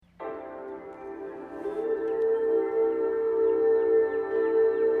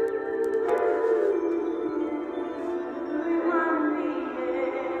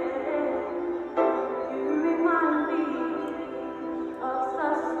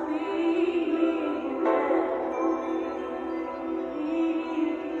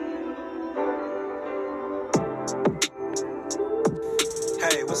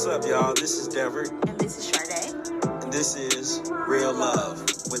What's up, y'all? This is Dever. And this is Sade. And this is Real Love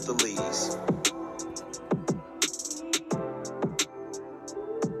with the Lees.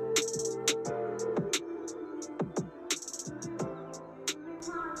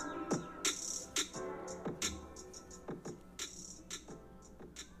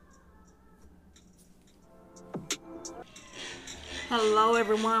 Hello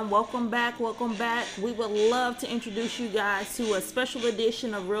everyone, welcome back. We would love to introduce you guys to a special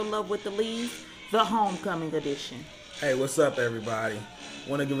edition of Real Love with the Lees, the Homecoming Edition. Hey, what's up everybody?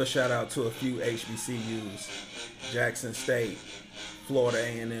 Want to give a shout out to a few HBCUs: Jackson State, Florida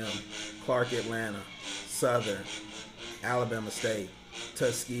A&M, Clark Atlanta, Southern, Alabama State,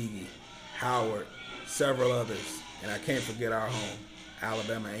 Tuskegee, Howard, several others, and I can't forget our home,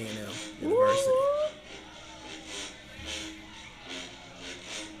 Alabama A&M University. Woo!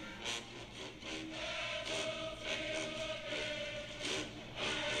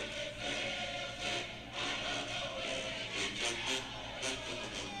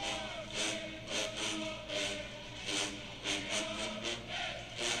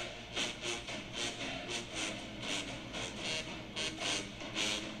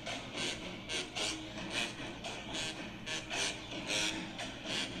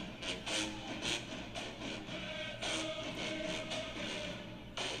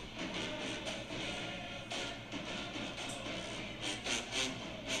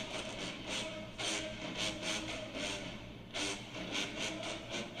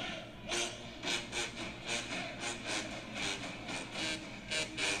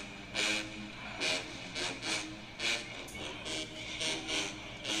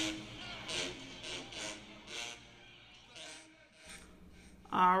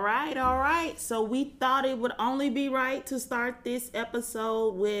 All right. So we thought it would only be right to start this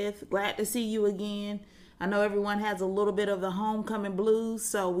episode with glad to see you again. I know everyone has a little bit of the homecoming blues,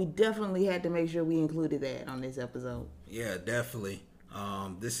 so we definitely had to make sure we included that on this episode. Yeah, definitely.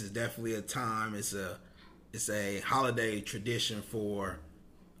 This is definitely a time. It's a holiday tradition for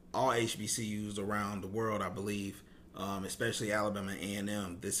all HBCUs around the world, I believe, especially Alabama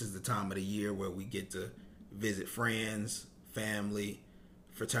A&M. This is the time of the year where we get to visit friends, family,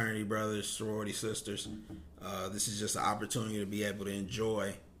 fraternity brothers, sorority sisters. This is just an opportunity to be able to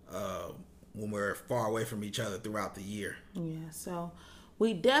enjoy when we're far away from each other throughout the year. Yeah, so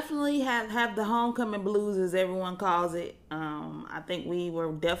we definitely have the homecoming blues, as everyone calls it. I think we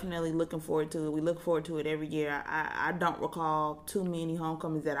were definitely looking forward to it. We look forward to it every year. I don't recall too many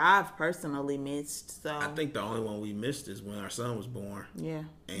homecomings that I've personally missed. So I think the only one we missed is when our son was born. Yeah.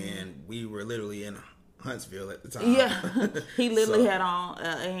 And we were literally in Huntsville at the time. Yeah, he literally had on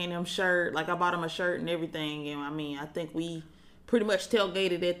an A&M shirt. Like, I bought him a shirt and everything. And I mean, I think we pretty much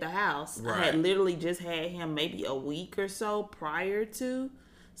tailgated at the house. Right. I had literally just had him maybe a week or so prior to.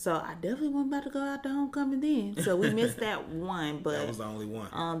 So I definitely wasn't about to go out to homecoming then. So we missed that one. But that was the only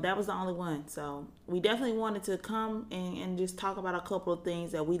one. That was the only one. So we definitely wanted to come and just talk about a couple of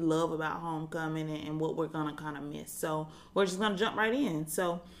things that we love about homecoming and what we're going to kind of miss. So we're just going to jump right in.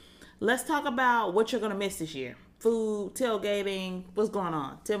 So let's talk about what you're going to miss this year. Food, tailgating, what's going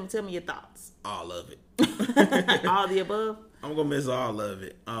on? Tell me your thoughts. All of it. All the above? I'm going to miss all of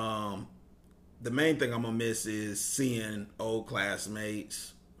it. The main thing I'm going to miss is seeing old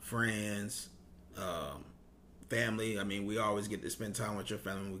classmates, friends, family. I mean, we always get to spend time with your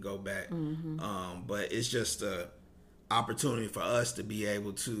family when we go back. Mm-hmm. But it's just an opportunity for us to be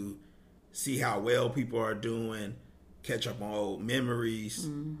able to see how well people are doing, catch up on old memories,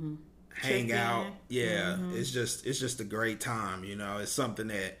 mm-hmm. hang Check out. in. Yeah, Mm-hmm. it's just a great time. You know, it's something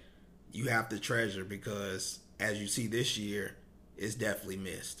that you have to treasure because, as you see this year, it's definitely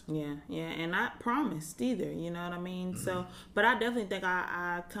missed. Yeah, and not promised either. You know what I mean? Mm-hmm. So, but I definitely think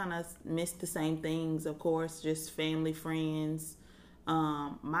I kind of missed the same things. Of course, just family, friends.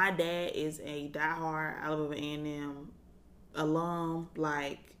 My dad is a diehard Alabama A&M alum.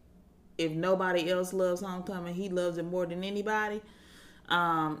 Like, if nobody else loves homecoming, he loves it more than anybody.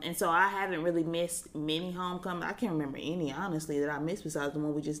 And so I haven't really missed many homecomings. I can't remember any, honestly, that I missed besides the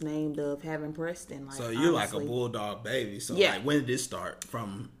one we just named of having Preston. Like, so you're honestly, like a bulldog baby. So yeah. like, when did this start?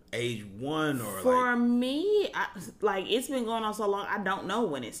 From age 1 or for like? me, it's been going on so long. I don't know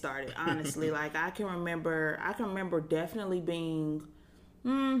when it started. Honestly, like I can remember definitely being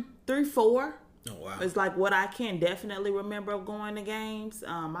 3, 4. Oh wow! It's like what I can definitely remember of going to games.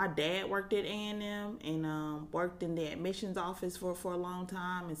 My dad worked at A&M and worked in the admissions office for a long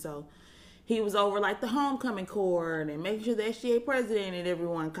time, and so he was over like the homecoming court and making sure the SGA president and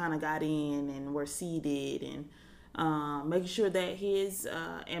everyone kind of got in and were seated. And making sure that his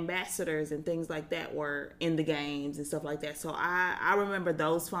ambassadors and things like that were in the games and stuff like that. So I remember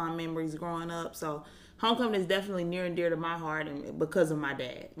those fond memories growing up. So homecoming is definitely near and dear to my heart, and because of my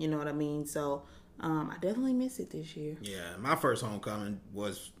dad. You know what I mean? So I definitely miss it this year. Yeah, my first homecoming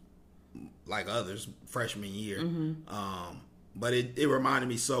was like others, freshman year. But it reminded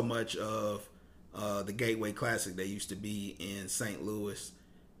me so much of the Gateway Classic that used to be in St. Louis.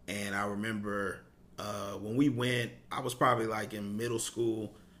 And I remember when we went, I was probably like in middle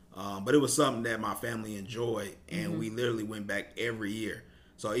school, but it was something that my family enjoyed, and we literally went back every year.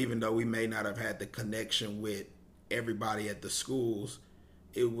 So even though we may not have had the connection with everybody at the schools,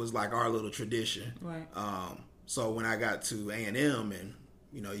 it was like our little tradition. Right. So when I got to A&M and,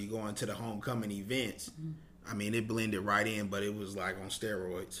 you know, you go into the homecoming events, I mean, it blended right in, but it was like on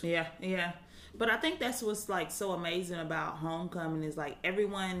steroids. Yeah. But I think that's what's like so amazing about homecoming is like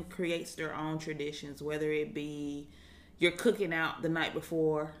everyone creates their own traditions, whether it be you're cooking out the night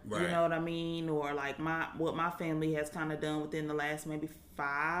before, Right. you know what I mean, or like what my family has kind of done within the last maybe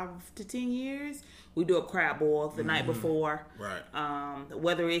 5 to 10 years. We do a crab boil the night before, Right.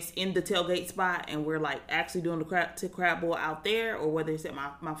 whether it's in the tailgate spot and we're like actually doing the crab boil out there, or whether it's at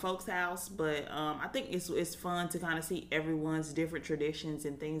my folks' house. But I think it's fun to kind of see everyone's different traditions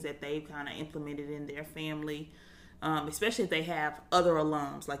and things that they've kind of implemented in their family. Especially if they have other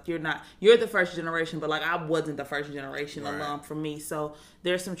alums. Like you're the first generation, but like I wasn't the first generation Right. alum for me. So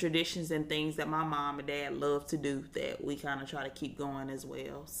there's some traditions and things that my mom and dad love to do that we kind of try to keep going as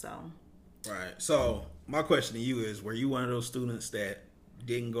well. So Right. So my question to you is, were you one of those students that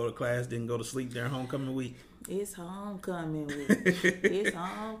didn't go to class, didn't go to sleep during homecoming week? it's homecoming week. It's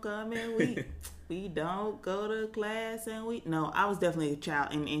homecoming week. We don't go to class and no, I was definitely a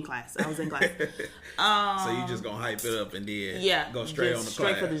child in class. I was in class. So you just gonna hype it up and then go straight on the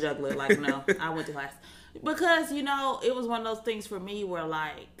straight class. for the jugular. Like, no, I went to class because you know it was one of those things for me where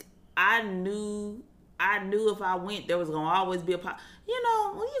like I knew if I went there was gonna always be you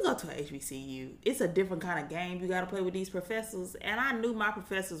know, when you go to a HBCU, it's a different kind of game you got to play with these professors, and I knew my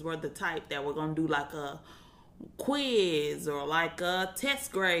professors were the type that were gonna do like a quiz or like a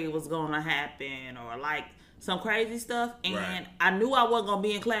test grade was gonna happen or like some crazy stuff, and Right. I knew I wasn't gonna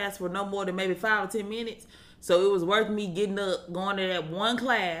be in class for no more than maybe 5 or 10 minutes. So it was worth me getting up, going to that one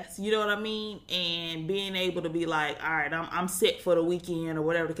class, you know what I mean, and being able to be like, all right, I'm set for the weekend or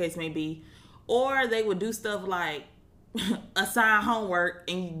whatever the case may be. Or they would do stuff like assign homework,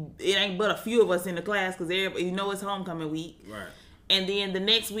 and it ain't but a few of us in the class because you know it's homecoming week. Right. And then the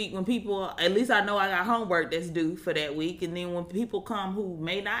next week when people, at least I know I got homework that's due for that week. And then when people come who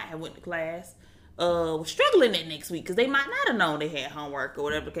may not have went to class, was struggling that next week because they might not have known they had homework or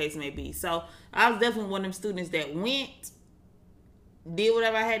whatever the case may be. So I was definitely one of them students that went, did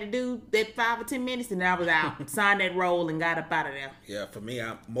whatever I had to do, that 5 or 10 minutes, and then I was out, signed that roll, and got up out of there. Yeah, for me,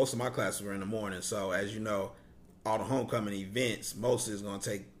 most of my classes were in the morning. So as you know, all the homecoming events, most is going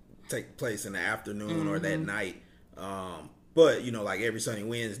to take place in the afternoon or that night. But, you know, like every Sunday,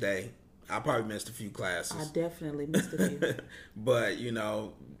 Wednesday, I probably missed a few classes. I definitely missed a few. But, you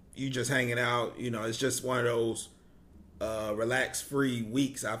know, you just hanging out, you know, it's just one of those relax-free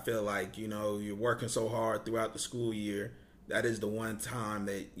weeks. I feel like, you know, you're working so hard throughout the school year. That is the one time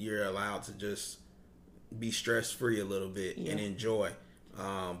that you're allowed to just be stress-free a little bit and enjoy.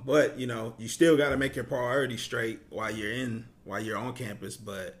 But, you know, you still got to make your priorities straight while you're on campus.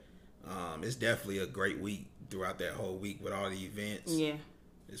 But it's definitely a great week throughout that whole week with all the events. Yeah.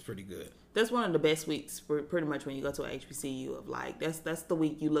 It's pretty good. That's one of the best weeks for pretty much when you go to a HBCU of like, that's the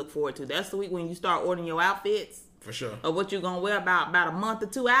week you look forward to. That's the week when you start ordering your outfits. For sure. Of what you're going to wear about a month or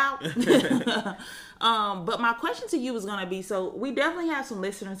two out. But my question to you is going to be, so we definitely have some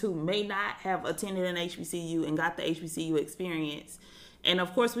listeners who may not have attended an HBCU and got the HBCU experience. And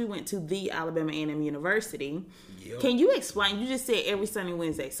of course, we went to the Alabama A&M University. Yep. Can you explain? You just said every Sunday,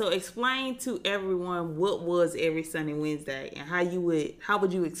 Wednesday. So explain to everyone what was every Sunday, Wednesday, and how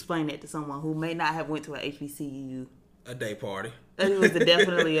would you explain that to someone who may not have went to an HBCU? A day party. It was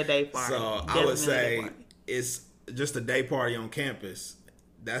definitely a day party. So I would say it's just a day party on campus.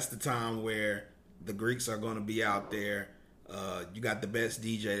 That's the time where the Greeks are going to be out there. You got the best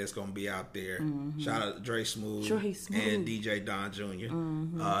DJ that's going to be out there. Mm-hmm. Shout out to Dre Smooth, and DJ Don Jr.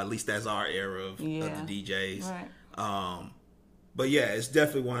 Mm-hmm. At least that's our era of the DJs. Right. But yeah, it's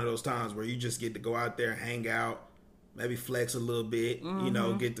definitely one of those times where you just get to go out there, hang out, maybe flex a little bit, you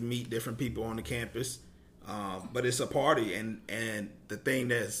know, get to meet different people on the campus. But it's a party, and the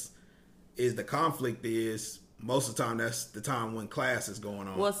thing is the conflict is most of the time that's the time when class is going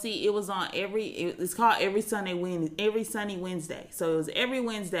on. Well, see, it was on it's called every Sunny Wednesday. So it was every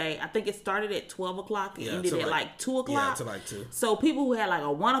Wednesday. I think it started at 12 o'clock and ended at like 2 o'clock. Yeah, to like 2. So people who had like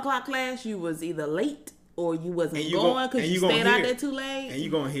a 1 o'clock class, you was either late or you wasn't going because you stayed out there too late. And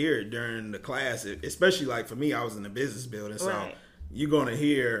you're going to hear it during the class, especially like for me, I was in the business building. So Right. you're going to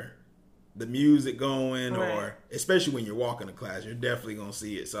hear the music going, Right. or especially when you're walking to class, you're definitely going to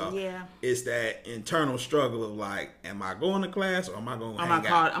see it. So Yeah. it's that internal struggle of like, am I going to class or am I going to hang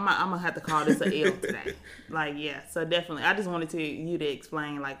out? I'm gonna have to call this an L today. Like, yeah, so definitely, I just wanted you to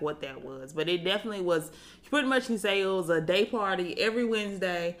explain like what that was, but it definitely was. You pretty much can say it was a day party every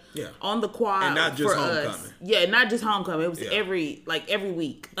Wednesday. Yeah. On the quad, And not just for homecoming. us. Yeah, not just homecoming. It was Yeah. every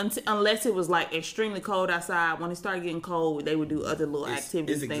week, unless it was like extremely cold outside. When it started getting cold, they would do other little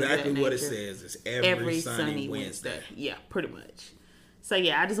activities. It's things of that exactly what it nature. says. It's every sunny Wednesday. Yeah, pretty much. So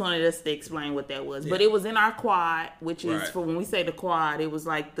yeah, I just wanted us to explain what that was. But it was in our quad, which is Right. for when we say the quad, it was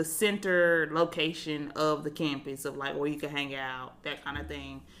like the center location of the campus of like where you could hang out, that kind of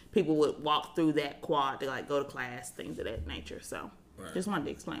thing. People would walk through that quad to like go to class, things of that nature. So Right. just wanted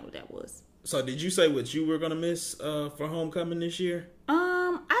to explain what that was. So did you say what you were going to miss for homecoming this year?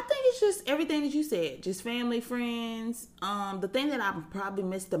 I think it's just everything that you said. Just family, friends. The thing that I probably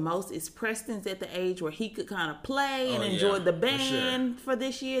missed the most is Preston's at the age where he could kind of play and enjoy the band for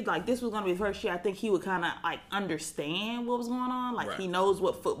this year. Like, this was going to be the first year I think he would kind of like understand what was going on. Like, Right. he knows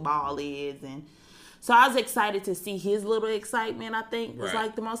what football is. And so I was excited to see his little excitement, I think, was Right.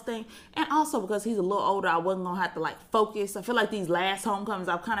 like the most thing. And also because he's a little older, I wasn't going to have to like focus. I feel like these last homecomings,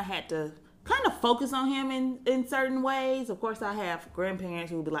 I've kind of had to kind of focus on him in certain ways. Of course, I have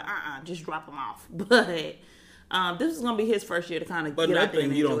grandparents who would be like, just drop him off. But this is going to be his first year to kind of But get out another there and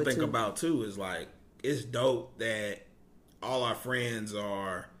thing you don't enjoy think too. about too is like, it's dope that all our friends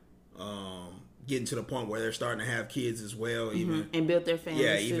are getting to the point where they're starting to have kids as well. Even And built their families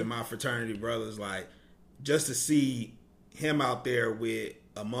yeah, too. even my fraternity brothers, like just to see him out there with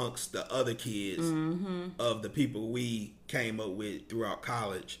amongst the other kids of the people we came up with throughout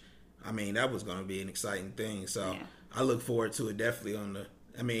college. I mean, that was going to be an exciting thing. So Yeah. I look forward to it definitely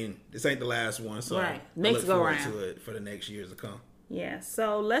this ain't the last one. So Right. I Next look go forward round. to it for the next years to come. Yeah,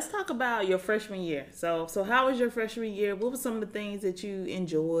 so let's talk about your freshman year. So how was your freshman year? What were some of the things that you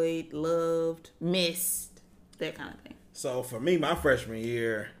enjoyed, loved, missed, that kind of thing? So for me, my freshman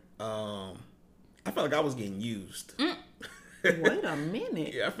year, I felt like I was getting used. Wait a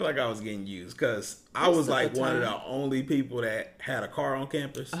minute. Yeah, I feel like I was getting used because I That's was a like good one of time. the only people that had a car on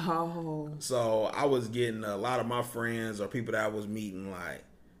campus. Oh, So I was getting a lot of my friends or people that I was meeting like,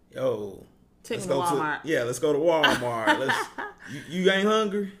 yo, Take let's me to go Walmart. let's go to Walmart. You ain't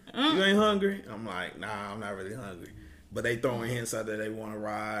hungry? You ain't hungry? I'm like, nah, I'm not really hungry. But they throwing hints out that they want to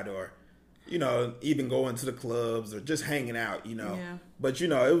ride or, even going to the clubs or just hanging out, Yeah. But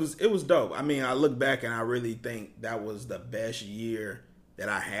it was dope. I mean, I look back and I really think that was the best year that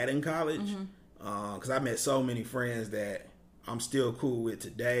I had in college. Because I met so many friends that I'm still cool with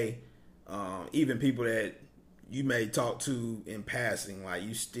today. Even people that you may talk to in passing, like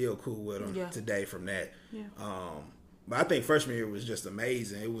you still cool with them today from that. Yeah. But I think freshman year was just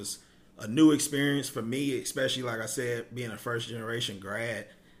amazing. It was a new experience for me, especially like I said, being a first generation grad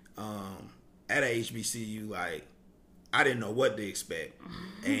at a HBCU. Like I didn't know what to expect,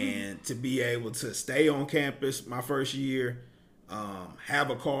 and to be able to stay on campus my first year, have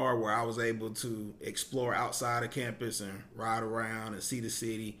a car where I was able to explore outside of campus and ride around and see the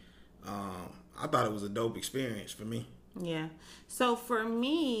city. I thought it was a dope experience for me. Yeah. So for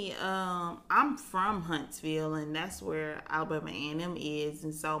me, I'm from Huntsville, and that's where Alabama A&M is.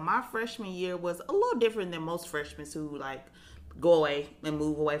 And so my freshman year was a little different than most freshmen who like go away and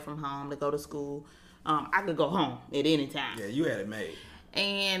move away from home to go to school. I could go home at any time. Yeah, you had it made.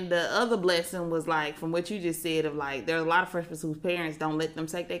 And the other blessing was like from what you just said of like there are a lot of freshmen whose parents don't let them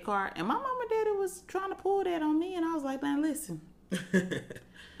take their car. And my mom and daddy was trying to pull that on me, and I was like, man, listen.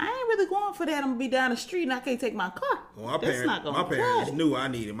 I ain't really going for that. I'm gonna be down the street and I can't take my car. Well, That's not gonna my parents fly. knew I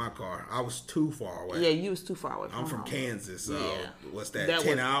needed my car. I was too far away. Yeah, you was too far away from I'm from home. Kansas, so Yeah. what's that, That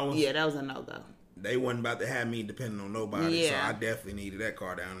 10 was- hours? Yeah, that was a no-go. They wasn't about to have me depending on nobody, so Yeah. I definitely needed that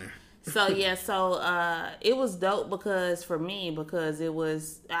car down there. So it was dope because it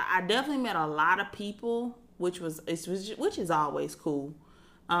was I definitely met a lot of people, which is always cool.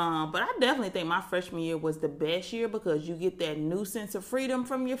 But I definitely think my freshman year was the best year because you get that new sense of freedom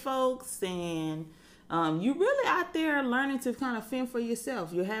from your folks, and you really out there learning to kind of fend for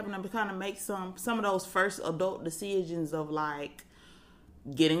yourself. You're having to kind of make some of those first adult decisions of like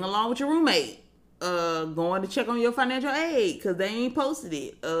getting along with your roommate, going to check on your financial aid because they ain't posted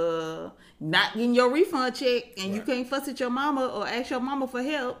it. Not getting your refund check, and you can't fuss at your mama or ask your mama for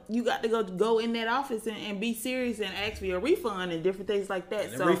help. You got to go in that office and be serious and ask for your refund and different things like that.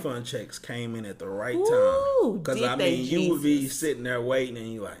 And the refund checks came in at the right time. Because, I mean, you would be sitting there waiting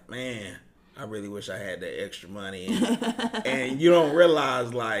and you're like, man, I really wish I had that extra money. And you don't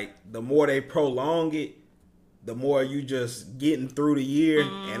realize, like, the more they prolong it, the more you just getting through the year,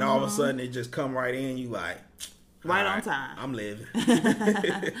 and all of a sudden it just come right in. You like, right on time. I'm living.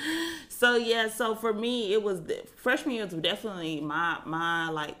 So for me, it was freshman year was definitely my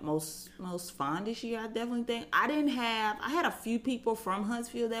like most fondest year. I definitely think I had a few people from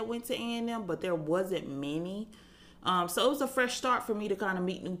Huntsville that went to A&M, but there wasn't many. So it was a fresh start for me to kind of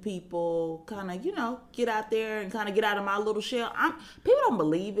meet new people, kind of, get out there and kind of get out of my little shell. People don't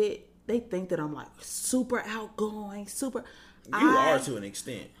believe it. They think that I'm like super outgoing, super. You are to an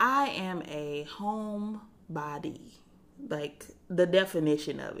extent. I am a homebody, like the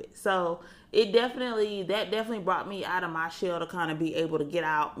definition of it. So that definitely brought me out of my shell to kind of be able to get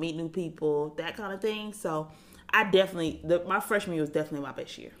out, meet new people, that kind of thing. So my freshman year was definitely my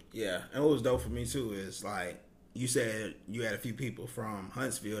best year. Yeah, and what was dope for me too is like you said, you had a few people from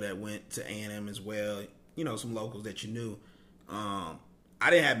Huntsville that went to A&M as well. Some locals that you knew. I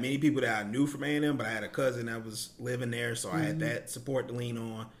didn't have many people that I knew from A&M, but I had a cousin that was living there, so I had that support to lean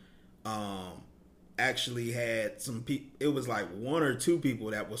on. Actually had some people, it was like one or two people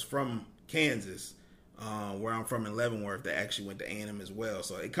that was from Kansas, where I'm from in Leavenworth, that actually went to A&M as well.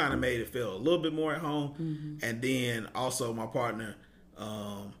 So it kind of made it feel a little bit more at home. And then also my partner,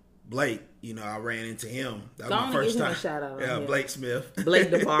 Blake, I ran into him. That was my first time. A shout out. Yeah, Blake Smith.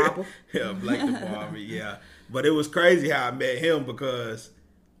 Blake the Barber. Yeah, Blake the Barber, yeah. But it was crazy how I met him because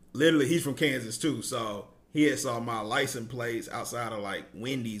literally he's from Kansas too. So he had saw my license plates outside of like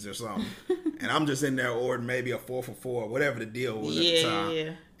Wendy's or something. And I'm just in there ordering maybe a 4 for $4, whatever the deal was at the time.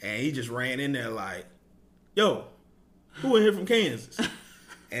 Yeah. And he just ran in there like, yo, who in here from Kansas?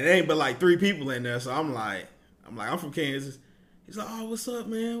 And there ain't but like 3 people in there. So I'm like, I'm from Kansas. He's like, oh, what's up,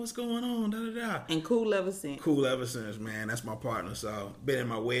 man? What's going on? Da, da, da. And cool ever since. Cool ever since, man. That's my partner. So been in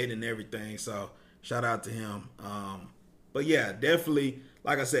my wedding and everything. So shout out to him. But yeah, definitely,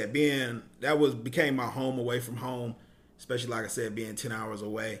 like I said, became my home away from home, especially like I said, being 10 hours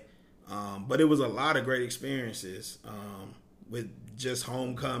away. But it was a lot of great experiences with just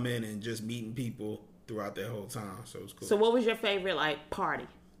homecoming and just meeting people throughout that whole time. So it was cool. So what was your favorite party?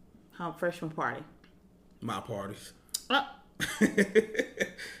 Freshman party? My parties. Let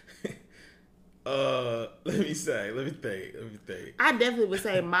me think. I definitely would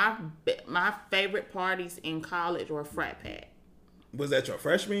say my favorite parties in college were frat pack. Was that your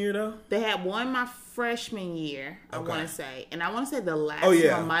freshman year though? They had one my freshman year, I want to say, and I want to say the last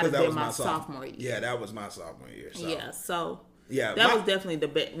one might have been my sophomore year. Yeah, that was my sophomore year. So. That was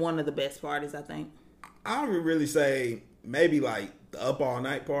definitely one of the best parties, I think. I would really say maybe like the Up All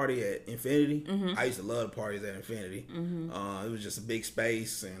Night party at Infinity. I used to love the parties at Infinity. It was just a big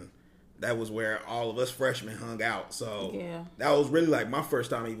space, and that was where all of us freshmen hung out. So that was really like my first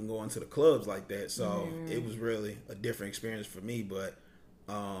time even going to the clubs like that. So it was really a different experience for me. But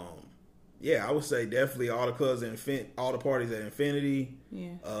I would say definitely all the clubs all the parties at Infinity.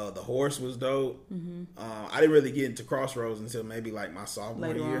 The Horse was dope. I didn't really get into Crossroads until maybe like my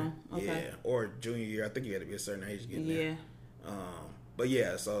sophomore year. Okay. Yeah, or junior year. I think you had to be a certain age to get there. But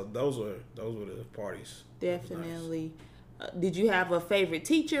yeah, so those were the parties. Definitely. Did you have a favorite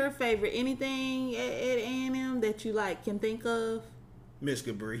teacher, favorite anything at A&M that you can think of? Miss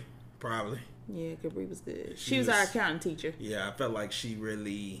Gabri, probably. Yeah, Gabri was good. She was our accounting teacher. Yeah, I felt like she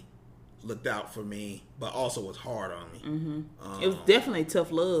really looked out for me, but also was hard on me. It was definitely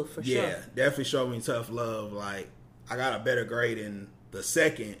tough love for sure. Yeah, definitely showed me tough love. Like, I got a better grade in the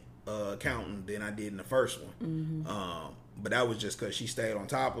second accounting than I did in the first one. But that was just because she stayed on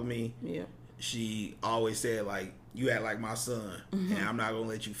top of me. Yeah. She always said, like, you act like my son, and I'm not going to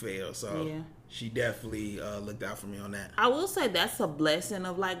let you fail. So she definitely looked out for me on that. I will say that's a blessing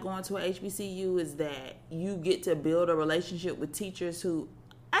of, going to a HBCU is that you get to build a relationship with teachers who,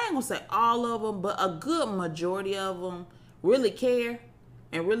 I ain't going to say all of them, but a good majority of them really care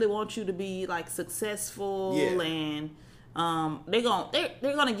and really want you to be, successful and... they're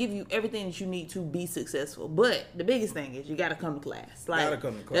gonna give you everything that you need to be successful. But the biggest thing is you gotta come to class.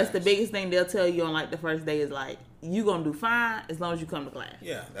 That's the biggest thing they'll tell you on the first day is you gonna do fine as long as you come to class.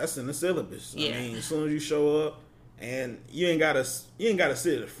 Yeah, that's in the syllabus. Yeah. I mean, as soon as you show up, and you ain't gotta sit at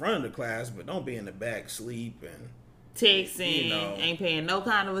the front of the class, but don't be in the back sleep and texting. Ain't paying no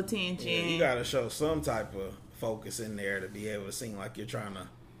kind of attention. Yeah, you gotta show some type of focus in there to be able to seem like you're trying to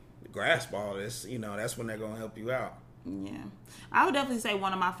grasp all this, that's when they're gonna help you out. Yeah, I would definitely say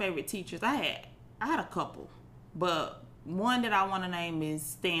one of my favorite teachers. I had a couple, but one that I want to name is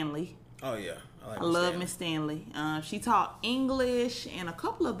Stanley. Oh yeah, I love Miss Stanley. She taught English and a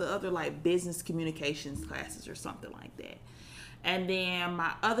couple of the other like business communications classes or something like that. And then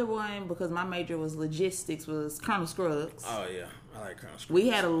my other one, because my major was logistics, was Colonel Scruggs. Oh yeah, I like Colonel Scruggs. We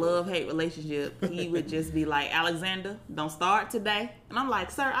had a love-hate relationship. He would just be like, Alexander, don't start today. And I'm like,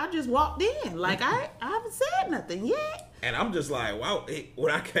 sir, I just walked in. Like, I haven't said nothing yet. And I'm just like, wow.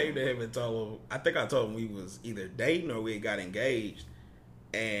 When I came to him and told him, I think I told him we was either dating or we got engaged.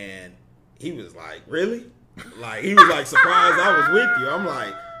 And he was like, really? Like, he was like surprised I was with you. I'm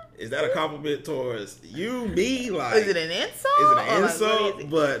like, is that a compliment towards you, me? Like, is it an insult? Is it an insult? Like,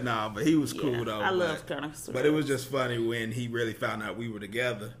 but nah, but he was cool though. I love Colonel Scruggs. But it was just funny when he really found out we were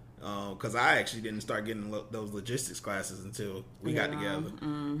together. Because I actually didn't start getting those logistics classes until we got together.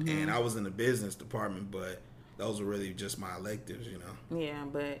 Mm-hmm. And I was in the business department, but those were really just my electives, Yeah,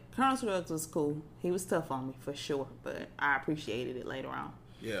 but Colonel Scruggs was cool. He was tough on me for sure, but I appreciated it later on.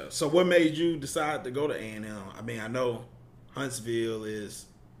 Yeah. So what made you decide to go to A&M? I mean, I know Huntsville is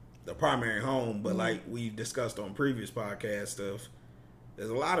the primary home, but like we discussed on previous podcast stuff, there's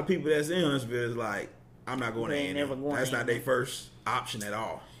a lot of people that's in Huntsville that's like, I'm not going to A&M. That's not their first option at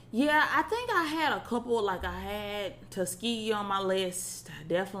all. Yeah, I think I had a couple. Like, I had Tuskegee on my list. I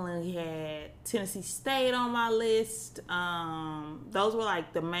definitely had Tennessee State on my list. Those were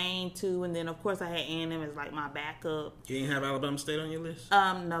like the main two, and then of course I had A&M as like my backup. You didn't have Alabama State on your list?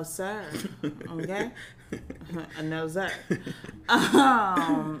 No sir. Okay. No sir.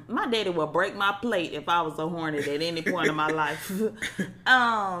 My daddy would break my plate if I was a Hornet at any point in my life.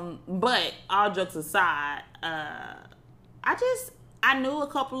 But all jokes aside, I knew a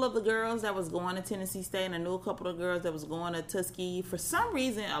couple of the girls that was going to Tennessee State, and I knew a couple of girls that was going to Tuskegee. For some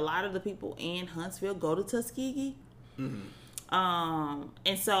reason, a lot of the people in Huntsville go to Tuskegee. Mm-hmm.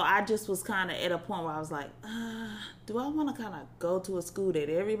 And so I just was kind of at a point where I was like, do I want to kind of go to a school that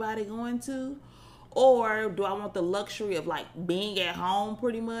everybody going to? Or do I want the luxury of like being at home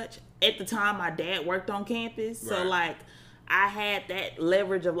pretty much? At the time, my dad worked on campus. Right. So like, I had that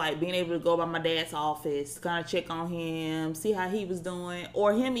leverage of like being able to go by my dad's office, kind of check on him, see how he was doing,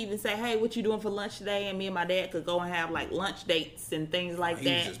 or him even say, hey, what you doing for lunch today? And me and my dad could go and have like lunch dates and things like that.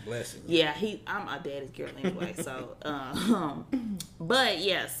 He was just blessing. Yeah, I'm a daddy's girl anyway. So, but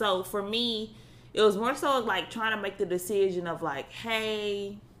yeah, so for me, it was more so like trying to make the decision of like,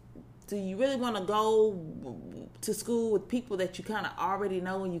 hey, do you really want to go to school with people that you kind of already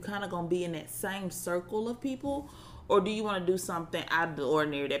know and you kind of going to be in that same circle of people? Or do you want to do something out of the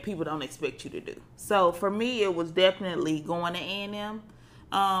ordinary that people don't expect you to do? So for me, it was definitely going to A&M.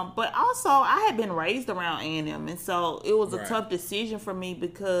 But also, I had been raised around A&M. And so it was a tough decision for me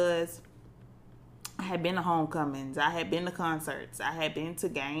because I had been to homecomings. I had been to concerts. I had been to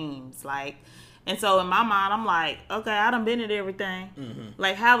games. And so in my mind, I'm like, okay, I done been at everything. Mm-hmm.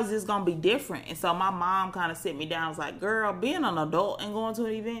 Like, how is this going to be different? And so my mom kind of sit me down and was like, girl, being an adult and going to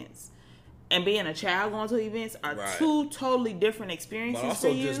events and being a child going to events are two totally different experiences. But also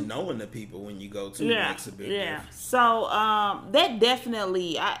for you. just knowing the people when you go to makes a big difference. So that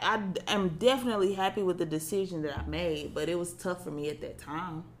definitely, I am definitely happy with the decision that I made, but it was tough for me at that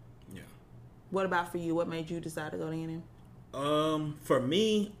time. Yeah. What about for you? What made you decide to go to A&M? For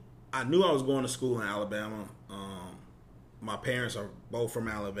me, I knew I was going to school in Alabama. My parents are both from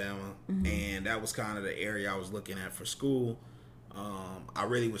Alabama, mm-hmm. and that was kind of the area I was looking at for school. I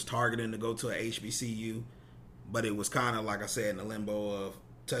really was targeting to go to a HBCU, but it was kind of, like I said, in the limbo of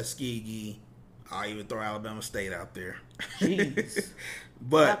Tuskegee. I'll even throw Alabama State out there. Jeez.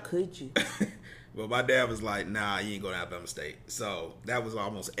 But how could you? But my dad was like, nah, you ain't going to Alabama State. So that was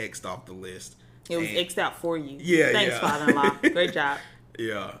almost X'd off the list. It was X'd out for you. Yeah, Thanks, father-in-law. Great job.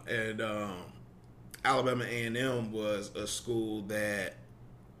 Yeah, and Alabama A&M was a school that,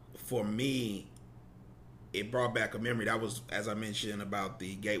 for me, it brought back a memory. That was, as I mentioned, about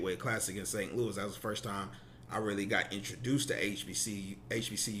the Gateway Classic in St. Louis. That was the first time I really got introduced to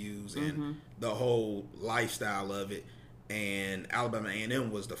HBCUs and mm-hmm. the whole lifestyle of it. And Alabama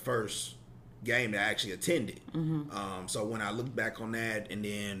A&M was the first game that I actually attended. Mm-hmm. So when I look back on that, and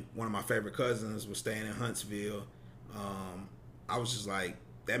then one of my favorite cousins was staying in Huntsville, I was just like,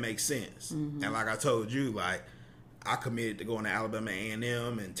 that makes sense. Mm-hmm. And like I told you, like, I committed to going to Alabama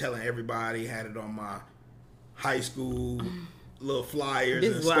A&M and telling everybody, had it on my high school little flyers.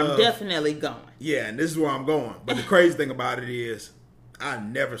 This is where I'm definitely going. Yeah, and this is where I'm going. But the crazy thing about it is, I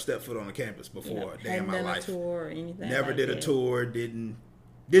never stepped foot on the campus before a day in my life. A tour or anything. Never did a tour. Didn't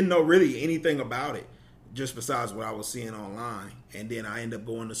know really anything about it. just besides what I was seeing online. And then I ended up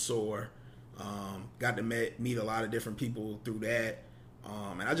going to SOAR. Got to meet a lot of different people through that.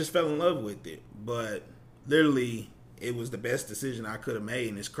 And I just fell in love with it. But literally, it was the best decision I could have made.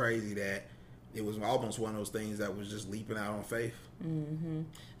 And it's crazy that it was almost one of those things that was just leaping out on faith. Mm-hmm.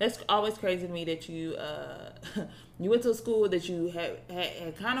 That's always crazy to me that you you went to a school that you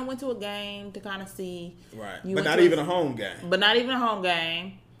had kind of went to a game to kind of see. Right. But not even a home game. But not even a home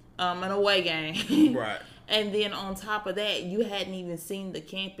game. An away game. Right. And then on top of that, you hadn't even seen the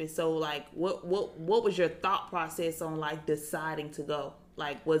campus. So like, what was your thought process on like deciding to go?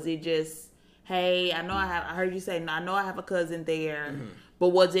 Like, was it just, hey, I heard you say, I know I have a cousin there, mm-hmm. but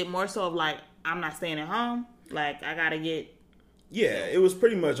was it more so of like, I'm not staying at home? Like, I gotta get. Yeah, it was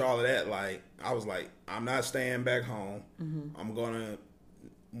pretty much all of that. Like, I was like, I'm not staying back home. Mm-hmm. I'm gonna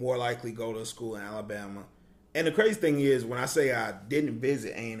more likely go to school in Alabama. And the crazy thing is, when I say I didn't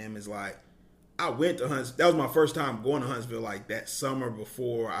visit A&M, is like, I went to Huntsville. That was my first time going to Huntsville, like that summer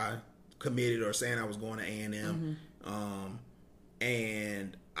before I committed or saying I was going to A&M. Mm-hmm.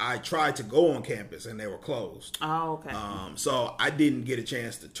 And I tried to go on campus, and they were closed. Oh, okay. So I didn't get a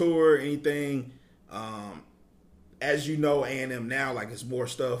chance to tour or anything. As you know, A&M now, like, it's more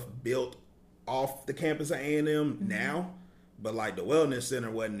stuff built off the campus of A&M mm-hmm. now, but like the wellness center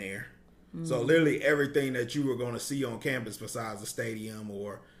wasn't there. Mm-hmm. So literally everything that you were going to see on campus besides the stadium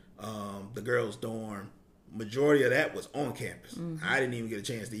or the girls' dorm, majority of that was on campus. Mm-hmm. I didn't even get a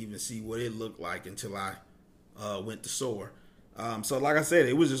chance to even see what it looked like until I went to SOAR. So like I said,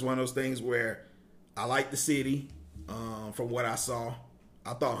 it was just one of those things where I liked the city. From what I saw,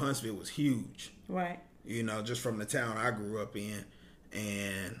 I thought Huntsville was huge. Right. You know, just from the town I grew up in.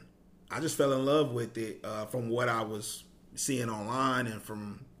 And I just fell in love with it from what I was seeing online and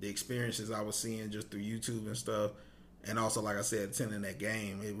from the experiences I was seeing just through YouTube and stuff. And also, like I said, attending that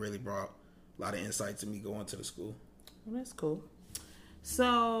game, it really brought a lot of insight to me going to the school. Well, that's cool.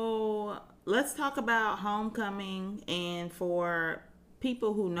 So let's talk about homecoming. And for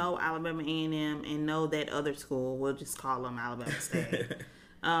people who know Alabama A&M and know that other school, we'll just call them Alabama State.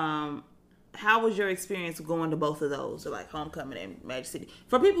 How was your experience going to both of those, like homecoming and Magic City?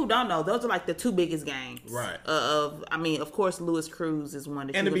 For people who don't know, those are like the two biggest games. Right. Of course, Louis Cruz is one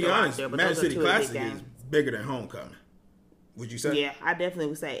that. And you to be honest, there, but Magic those are City two Classic big is games. bigger than homecoming. Would you say? Yeah, I definitely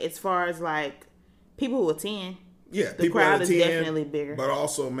would say. As far as like people who attend, yeah, the crowd is definitely bigger. But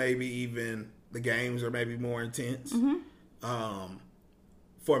also maybe even the games are maybe more intense. Mm-hmm.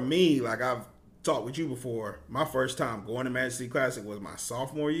 For me, like I've talked with you before, my first time going to Magic City Classic was my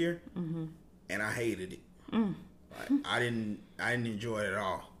sophomore year. Mm-hmm. And I hated it. Like, I didn't enjoy it at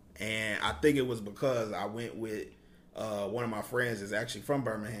all. And I think it was because I went with one of my friends that's actually from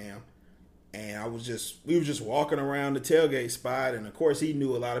Birmingham. And we were just walking around the tailgate spot. And of course he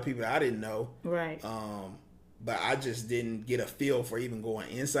knew a lot of people that I didn't know. Right. But I just didn't get a feel for even going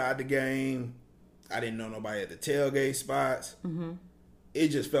inside the game. I didn't know nobody at the tailgate spots. Mm-hmm. It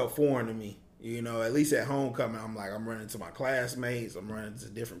just felt foreign to me. You know, at least at homecoming, I'm running to my classmates. I'm running to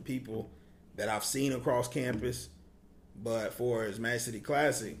different people that I've seen across campus. But for his Magic City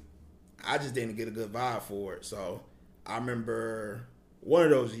Classic, I just didn't get a good vibe for it. So I remember one of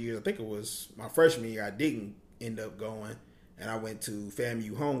those years, I think it was my freshman year, I didn't end up going. And I went to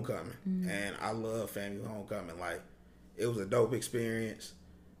FAMU Homecoming. Mm-hmm. And I love FAMU Homecoming. Like, it was a dope experience.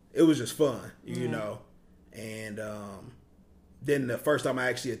 It was just fun, you know. And then the first time I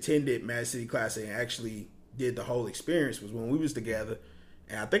actually attended Magic City Classic and actually did the whole experience was when we was together.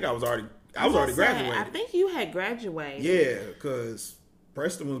 And I think I was already graduated. I think you had graduated. Yeah, because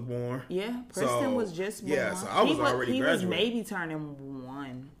Preston was born. Yeah, Preston was just born. Yeah, so I was already graduated. He was maybe turning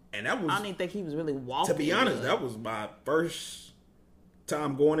 1. And that was, I don't even think he was really walking. To be honest, that was my first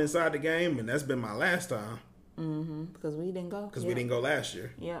time going inside the game, and that's been my last time. Mm-hmm. Because we didn't go. We didn't go last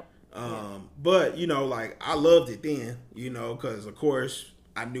year. Yep. But, you know, like, I loved it then, you know, because, of course,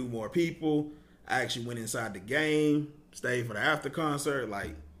 I knew more people. I actually went inside the game, stayed for the after concert.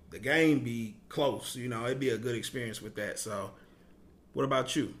 Like, the game be close, you know. It'd be a good experience with that. So, what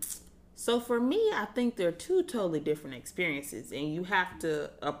about you? So, for me, I think they're two totally different experiences, and you have to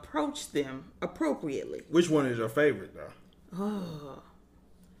approach them appropriately. Which one is your favorite, though? Oh.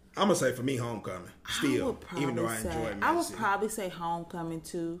 I'm going to say, for me, homecoming. Still, even though I enjoy it. I would probably say homecoming,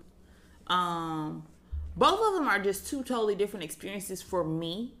 too. Both of them are just two totally different experiences for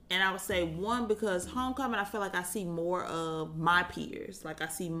me. And I would say one, because homecoming, I feel like I see more of my peers. Like, I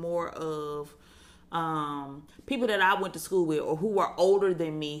see more of people that I went to school with, or who were older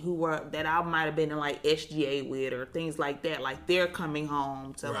than me, that I might have been in like SGA with, or things like that. Like, they're coming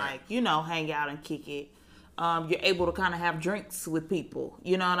home to like, you know, hang out and kick it. You're able to kind of have drinks with people,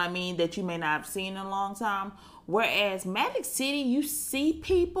 you know what I mean, that you may not have seen in a long time. Whereas Magic City, you see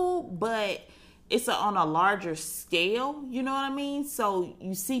people, but it's on a larger scale, you know what I mean? So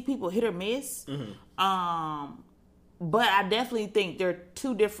you see people hit or miss. But I definitely think they're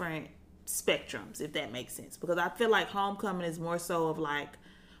two different spectrums, if that makes sense. Because I feel like homecoming is more so of like,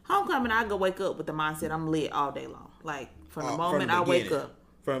 homecoming, I go wake up with the mindset I'm lit all day long. Like, from the moment I wake up.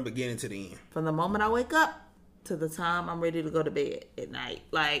 From the beginning to the end. From the moment I wake up to the time I'm ready to go to bed at night.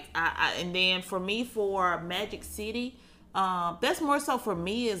 Like, and then for me, for Magic City, that's more so for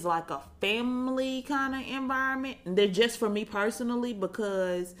me is like a family kind of environment. And they're just for me personally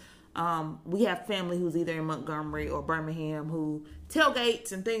because we have family who's either in Montgomery or Birmingham who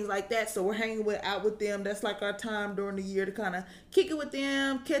tailgates and things like that. So we're hanging out with them. That's like our time during the year to kind of kick it with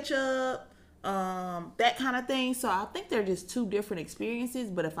them, catch up, that kind of thing. So I think they're just two different experiences.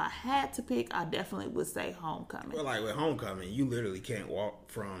 But if I had to pick, I definitely would say homecoming. Well, like with homecoming, you literally can't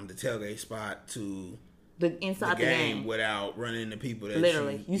walk from the tailgate spot to inside the game without running into people that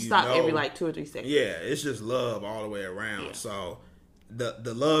literally you stop every like 2 or 3 seconds. Yeah, it's just love all the way around. Yeah. So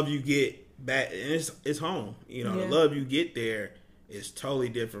the love you get back, and it's home. You know, the love you get there is totally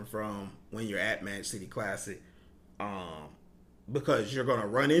different from when you're at Magic City Classic. Because you're gonna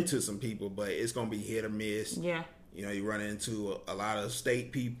run into some people, but it's gonna be hit or miss. Yeah. You know, you run into a lot of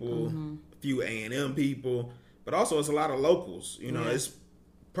state people, a few A&M people, but also it's a lot of locals. You know, it's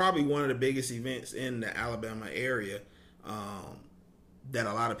probably one of the biggest events in the Alabama area that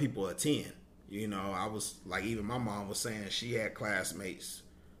a lot of people attend. You know, I was like, even my mom was saying she had classmates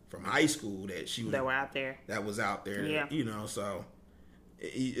from high school that were out there. That was out there. Yeah. You know, so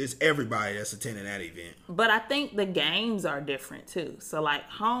it's everybody that's attending that event. But I think the games are different too. So like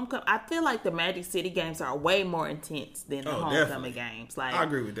I feel like the Magic City games are way more intense than the homecoming games. Like, I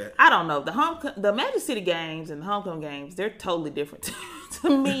agree with that. I don't know, the Magic City games and the homecoming games, they're totally different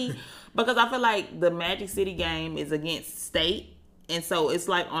to me because I feel like the Magic City game is against state, and so it's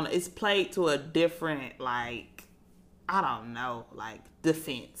like it's played to a different, like, I don't know, like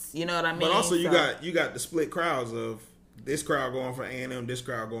defense. You know what I mean? But also you got the split crowds of this crowd going for A&M, this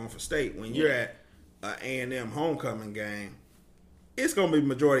crowd going for state. When you're at an A&M homecoming game, it's going to be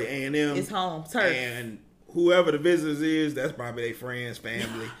majority A&M. It's home turf. And whoever the visitors is, that's probably their friends,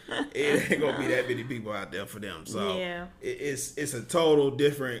 family. It ain't going to be that many people out there for them. So it's a total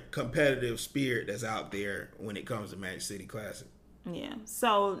different competitive spirit that's out there when it comes to Magic City Classic. Yeah.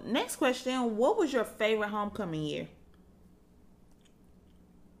 So next question, what was your favorite homecoming year?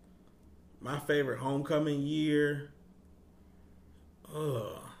 My favorite homecoming year...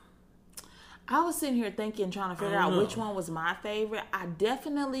 I was sitting here thinking, trying to figure out which one was my favorite. I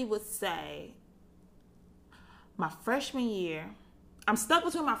definitely would say my freshman year. I'm stuck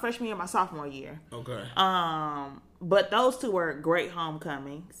between my freshman year and my sophomore year. Okay. But those two were great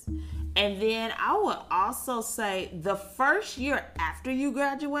homecomings. And then I would also say the first year after you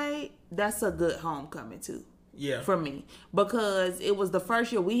graduate, that's a good homecoming too. Yeah. For me. Because it was the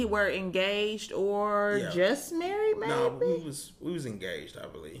first year we were engaged or just married, maybe? No, we was engaged, I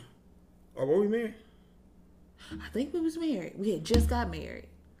believe. Or were we married? I think we was married. We had just got married.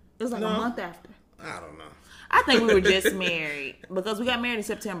 It was like a month after. I don't know. I think we were just married. Because we got married in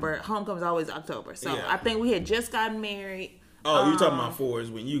September. Homecoming's always October. So I think we had just gotten married. Oh, you're talking about four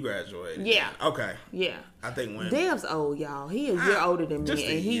is when you graduated. Yeah. Okay. Yeah. I think when... Dev's old, y'all. He a year older than me.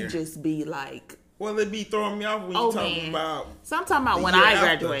 And he just be like... Well, it be throwing me off when you're talking about... So I'm talking about when I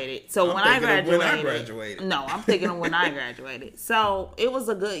graduated. So when I graduated... No, I'm thinking of when I graduated. So it was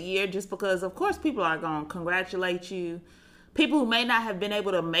a good year just because, of course, people are going to congratulate you. People who may not have been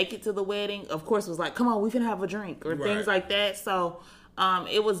able to make it to the wedding, of course, was like, come on, we can have a drink or things like that. So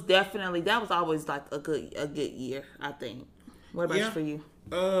it was definitely... That was always like a good year, I think. What about for you?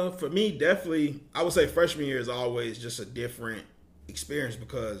 For me, definitely, I would say freshman year is always just a different experience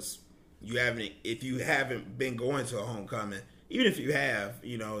because... if you haven't been going to a homecoming, even if you have,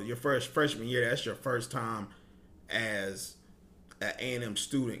 you know, your freshman year, that's your first time as an A&M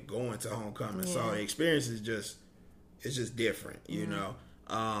student going to homecoming. Yeah. So the experience is just different, you know.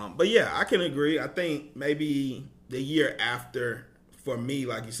 But yeah, I can agree. I think maybe the year after, for me,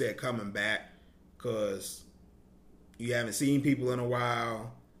 like you said, coming back, because you haven't seen people in a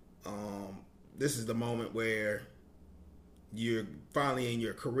while. This is the moment where you're finally in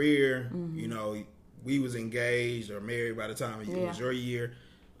your career. You know, we was engaged or married by the time it was your year.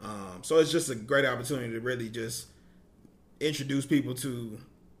 So it's just a great opportunity to really just introduce people to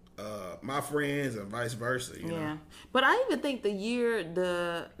my friends and vice versa. You know? But I even think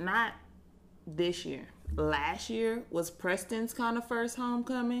not this year, last year was Preston's kind of first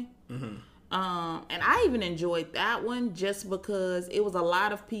homecoming. And I even enjoyed that one just because it was a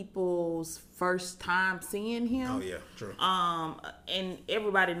lot of people's first time seeing him. Oh yeah, true. And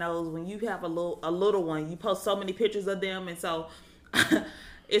everybody knows when you have a little one, you post so many pictures of them, and so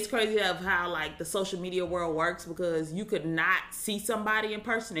it's crazy of how like the social media world works, because you could not see somebody in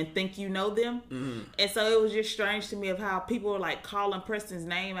person and think you know them. Mm-hmm. And so it was just strange to me of how people were like calling Preston's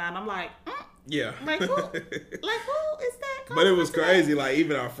name out. And I'm like, yeah, like who is that? But it was crazy. Like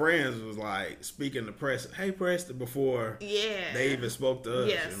even our friends was like speaking to Preston, "Hey Preston," before they even spoke to us.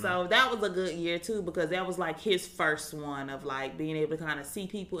 Yeah, you know? So that was a good year too, because that was like his first one of like being able to kind of see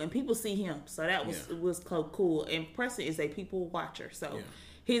people, and people see him. So that was cool. And Preston is a people watcher, so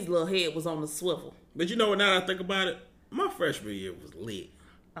his little head was on the swivel. But you know what? Now that I think about it, my freshman year was lit.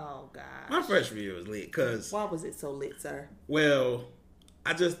 Oh God, my freshman year was lit because why was it so lit, sir? Well,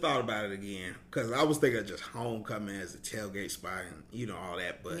 I just thought about it again because I was thinking of just homecoming as a tailgate spot and you know all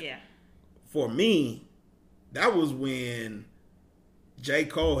that. But for me, that was when J.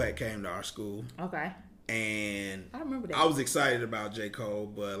 Cole had came to our school. Okay. And I remember that. I was excited about J.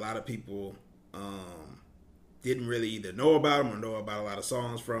 Cole, but a lot of people didn't really either know about him or know about a lot of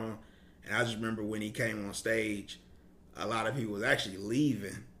songs from him. And I just remember when he came on stage, a lot of people was actually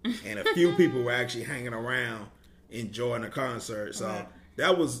leaving, and a few people were actually hanging around enjoying the concert. So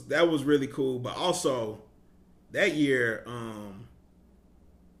that was really cool. But also that year,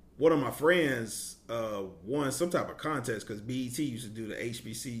 one of my friends won some type of contest because BET used to do the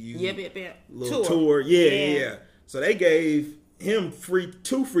HBCU little tour. Yeah. So they gave him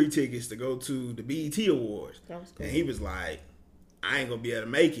two free tickets to go to the BET Awards. That was cool. And he was like, I ain't gonna be able to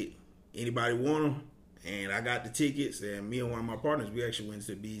make it. Anybody want them? And I got the tickets, and me and one of my partners, we actually went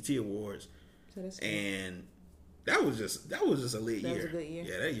to the BET Awards. So that's cool. And that was just a lit year. That was a good year.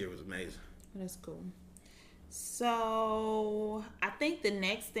 Yeah, that year was amazing. That's cool. So I think the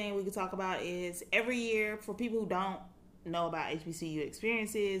next thing we could talk about is every year, for people who don't know about HBCU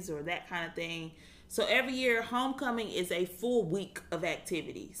experiences or that kind of thing. So every year, homecoming is a full week of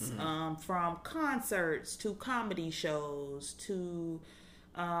activities, from concerts to comedy shows to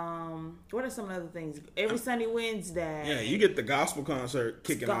what are some other things? Every Sunday, Wednesday. Yeah, you get the gospel concert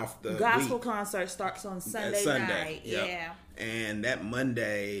kicking off the gospel week. Concert starts on Sunday night. Yep. Yeah, and that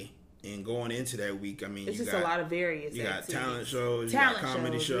Monday and going into that week, I mean, it's just a lot of various. You got talent shows, you got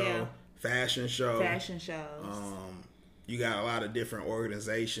comedy show, fashion show. You got a lot of different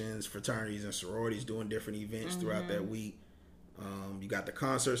organizations, fraternities and sororities doing different events throughout that week. You got the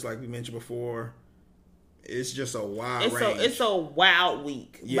concerts like we mentioned before. It's just a wild range. It's a wild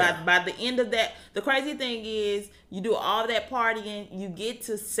week. Yeah. By the end of that, the crazy thing is you do all that partying, you get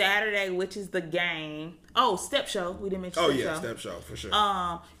to Saturday, which is the game. Oh, Step Show. We didn't mention Step Show. Step Show for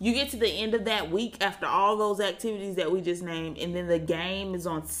sure. You get to the end of that week after all those activities that we just named, and then the game is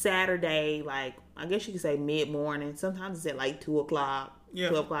on Saturday, like I guess you could say mid-morning. Sometimes it's at like 2 o'clock,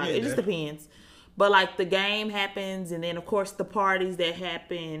 12 o'clock. It just depends. But like the game happens, and then of course the parties that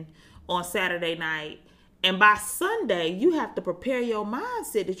happen on Saturday night. And by Sunday, you have to prepare your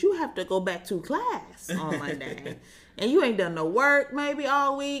mindset that you have to go back to class on Monday. And you ain't done no work maybe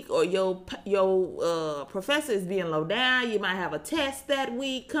all week, or your professor is being low down. You might have a test that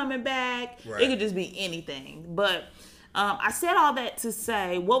week coming back. Right. It could just be anything. But I said all that to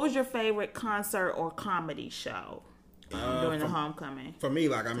say, what was your favorite concert or comedy show during the homecoming? For me,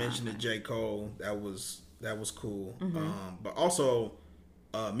 like I mentioned, the J. Cole, that was cool. But also,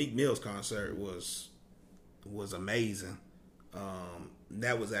 Meek Mill's concert was amazing.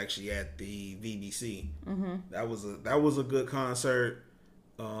 That was actually at the VBC. That was a good concert.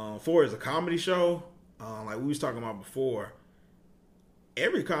 For as a comedy show, like we was talking about before,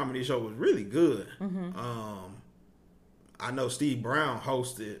 every comedy show was really good. I know Steve Brown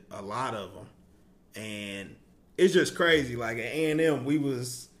hosted a lot of them, and it's just crazy. Like at A&M,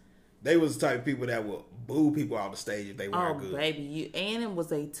 they was the type of people that would boo people off the stage if they weren't good. Oh, baby. A&M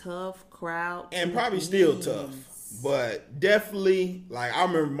was a tough crowd. And probably still tough. But definitely, like, I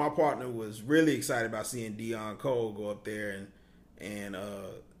remember my partner was really excited about seeing Deion Cole go up there and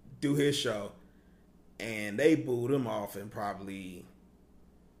do his show. And they booed him off in probably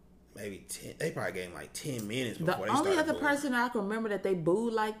maybe 10. They probably gave him like 10 minutes before they started. The only other person I can remember that they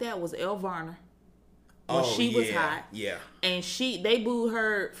booed like that was Elle Varner. When she was hot. Yeah. And they booed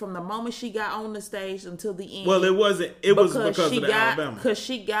her from the moment she got on the stage until the end. Well, it was because of the Alabama. Because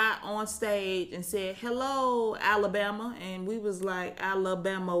she got on stage and said, "Hello, Alabama." And we was like,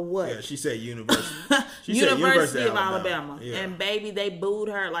 "Alabama what?" Yeah, she said University. University of Alabama. Yeah. And baby, they booed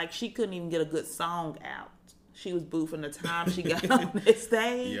her like she couldn't even get a good song out. She was booed from the time she got on that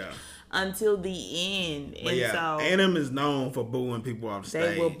stage. Yeah. until the end. But and yeah, so A&M is known for booing people off the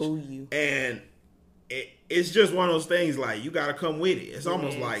stage. they will boo you. And it's just one of those things, like, you got to come with it. It's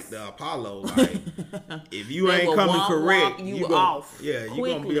almost like the Apollo. Like, if you They ain't will coming womp correct, womp you you off you're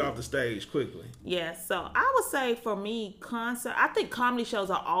going to be off the stage quickly. Yeah, so I would say for me, I think comedy shows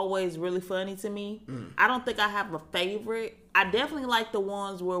are always really funny to me. I don't think I have a favorite. I definitely like the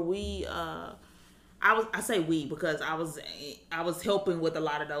ones where I say we because I was helping with a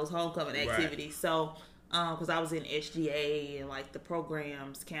lot of those homecoming activities. So because I was in SGA and like the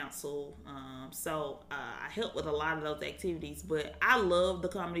programs council, so I helped with a lot of those activities. But I love the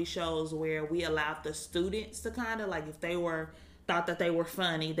comedy shows where we allowed the students to kind of like, if they thought that they were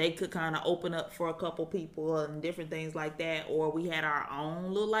funny, they could kind of open up for a couple people and different things like that. Or we had our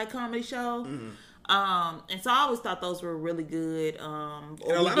own little like comedy show. And so I always thought those were really good. And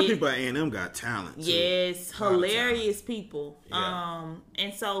a lot of people at A&M got talent too. Yes, hilarious people. Yeah.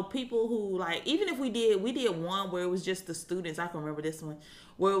 And so people who like, even if we did one where it was just the students. I can remember this one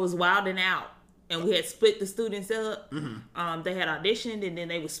where it was Wild 'N Out, and we had split the students up. They had auditioned, and then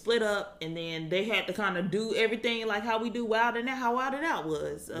they would split up, and then they had to kind of do everything like how we do Wild 'N Out, how Wild 'N Out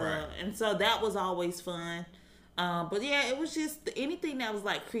was. Right. And so that was always fun. But yeah, it was just anything that was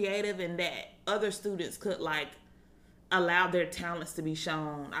like creative and that other students could like allow their talents to be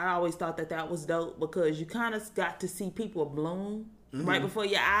shown. I always thought that was dope because you kind of got to see people bloom right before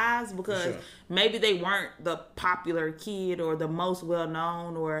your eyes, because maybe they weren't the popular kid or the most well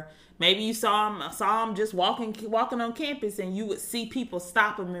known, or maybe you saw them just walking on campus, and you would see people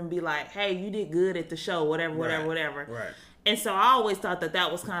stop them and be like, "Hey, you did good at the show," whatever. Right. And so I always thought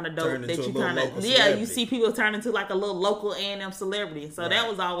that was kind of dope, that you kind of you see people turn into like a little local A&M celebrity. So that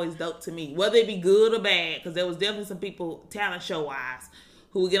was always dope to me, whether it be good or bad, because there was definitely some people talent show wise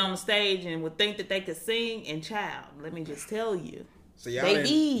who would get on the stage and would think that they could sing. And child, let me just tell you, so y'all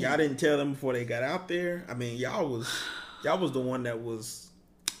didn't tell them before they got out there. I mean, y'all was the one that was.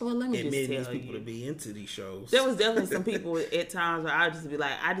 Well, let me admitting just tell these people you, to be into these shows. There was definitely some people at times where I would just be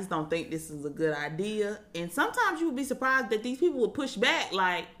like, I just don't think this is a good idea. And sometimes you would be surprised that these people would push back,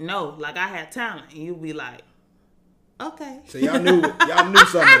 like, no, like I had talent. And you'd be like, okay. So y'all knew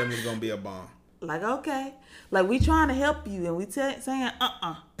some of them was gonna be a bomb. Like, okay, like we trying to help you, and we saying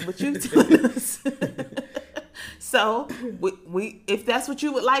but you telling us. So we if that's what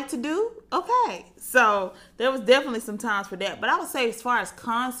you would like to do, okay. So there was definitely some times for that. But I would say as far as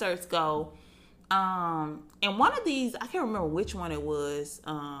concerts go, and one of these, I can't remember which one it was,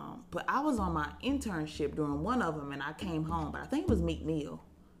 but I was on my internship during one of them, and I came home, but I think it was Meek Mill.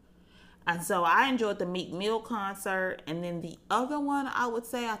 And so I enjoyed the Meek Mill concert. And then the other one, I would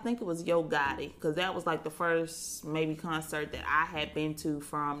say, I think it was Yo Gotti, because that was like the first maybe concert that I had been to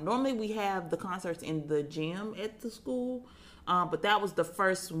from. Normally we have the concerts in the gym at the school, but that was the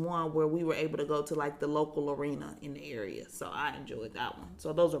first one where we were able to go to like the local arena in the area. So I enjoyed that one.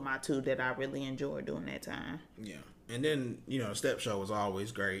 So those are my two that I really enjoyed during that time. Yeah. And then, the Step Show was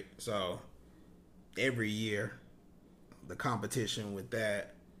always great. So every year, the competition with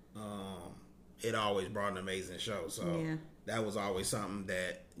that, it always brought an amazing show. So that was always something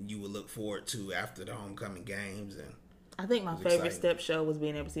that you would look forward to after the homecoming games. And I think my favorite Step show was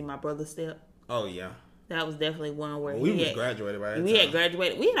being able to see my brother step. Oh yeah, that was definitely one where we had graduated by that time. We had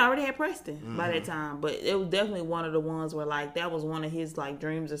graduated. We had already had Preston by that time, but it was definitely one of the ones where like that was one of his like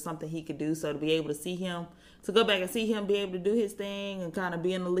dreams or something he could do. So to be able to see him, to go back and see him be able to do his thing and kind of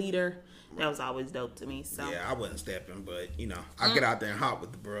being the leader, that was always dope to me. So yeah, I wasn't stepping, but I get out there and hop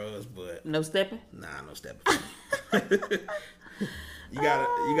with the bros, but no stepping. Nah, no stepping. You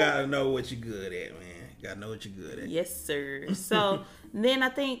gotta know what you're good at, man. You gotta know what you're good at. Yes, sir. So then I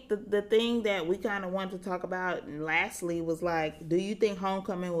think the thing that we kind of wanted to talk about, and lastly, was like, do you think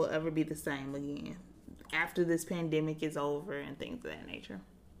homecoming will ever be the same again after this pandemic is over and things of that nature?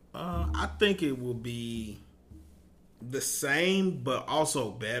 I think it will be the same, but also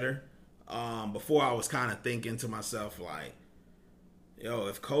better. Before I was kind of thinking to myself like,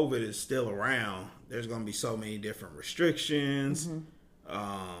 if COVID is still around, there's going to be so many different restrictions.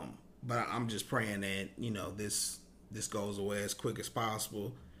 But I'm just praying that, this goes away as quick as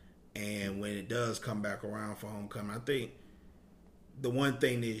possible. And when it does come back around for homecoming, I think the one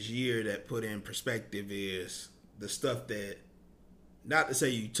thing this year that put in perspective is the stuff that, not to say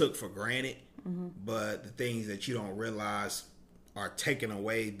you took for granted, but the things that you don't realize are taken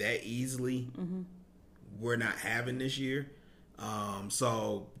away that easily, we're not having this year.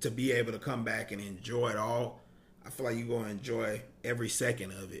 So to be able to come back and enjoy it all, I feel like you're going to enjoy every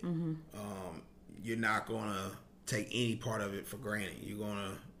second of it. You're not going to take any part of it for granted. You're going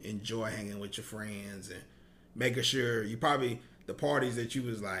to enjoy hanging with your friends and making sure the parties that you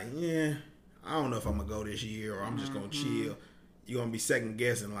was like, yeah, I don't know if I'm gonna go this year or I'm just gonna chill. You're gonna be second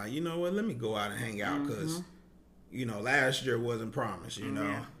guessing, like, you know what? Let me go out and hang out because, you know, last year wasn't promised, you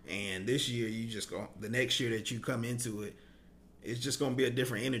know, and this year you just go. The next year that you come into it, it's just gonna be a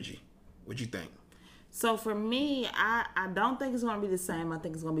different energy. What you think? So for me, I don't think it's gonna be the same. I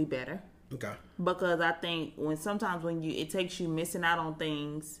think it's gonna be better. Okay. Because I think sometimes when it takes you missing out on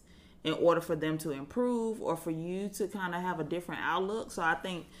things in order for them to improve or for you to kind of have a different outlook. So I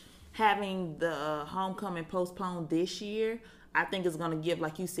think having the homecoming postponed this year, I think is going to give,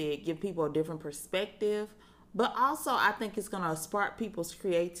 like you said, give people a different perspective. But also I think it's going to spark people's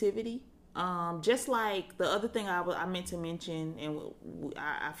creativity. Just like the other thing I meant to mention, and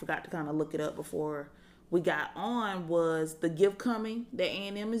I forgot to kind of look it up before we got on, was the gift coming that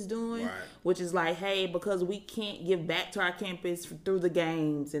A&M is doing, right. Which is like, hey, because we can't give back to our campus through the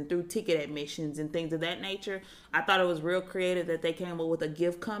games and through ticket admissions and things of that nature. I thought it was real creative that they came up with a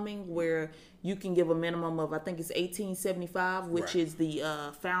gift coming where you can give a minimum of, I think it's $1,875, which right. is the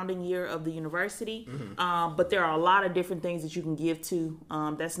founding year of the university. But there are a lot of different things that you can give to.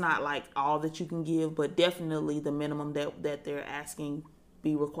 That's not like all that you can give, but definitely the minimum that they're asking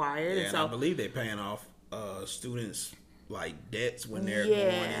be required. Yeah, and so I believe they're paying off students like debts when they're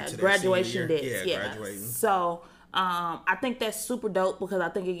going into their graduation senior debts. year. Graduating. So I think that's super dope because I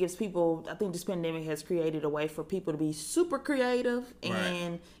think it gives people, I think this pandemic has created a way for people to be super creative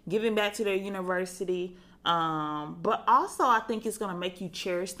and giving back to their university. But also I think it's going to make you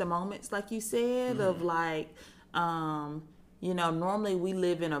cherish the moments, like you said, of like, you know, normally we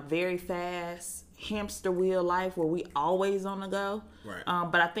live in a very fast hamster wheel life where we always on the go. Right.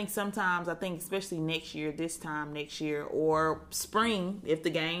 But I think sometimes, especially next year, this time next year or spring, if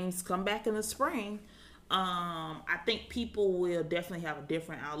the games come back in the spring, I think people will definitely have a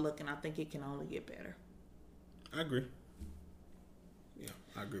different outlook, and I think it can only get better. I agree. Yeah,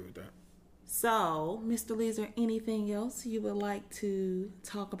 I agree with that. So, Mr. Lee, is there anything else you would like to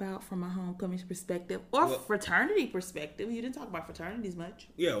talk about from a homecoming perspective or fraternity perspective? You didn't talk about fraternities much.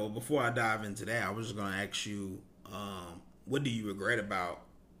 Yeah, well, before I dive into that, I was just going to ask you, what do you regret about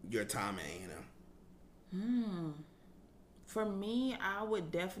your time at A&M? For me, I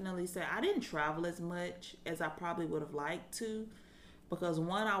would definitely say I didn't travel as much as I probably would have liked to. Because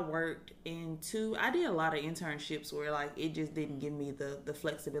one, I worked, and two, I did a lot of internships where like it just didn't give me the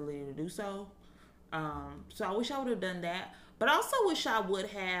flexibility to do so. So I wish I would have done that. But I also wish I would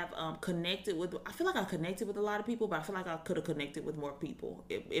have connected with, I feel like I connected with a lot of people, but I feel like I could have connected with more people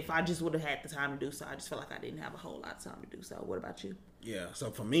if I just would have had the time to do so. I just feel like I didn't have a whole lot of time to do so. What about you? Yeah,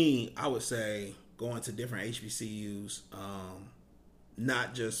 so for me, I would say going to different HBCUs,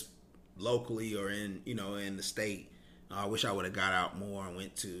 not just locally or in the state. I wish I would have got out more and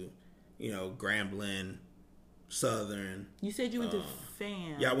went to, Grambling, Southern. You said you went to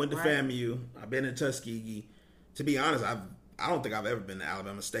FAM. Yeah, I went to right? FAMU. I've been in Tuskegee. To be honest, I don't think I've ever been to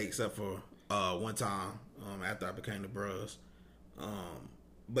Alabama State except for one time after I became the Bros.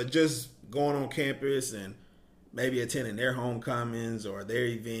 But just going on campus and maybe attending their homecomings or their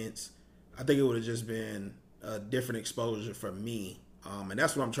events, I think it would have just been a different exposure for me. And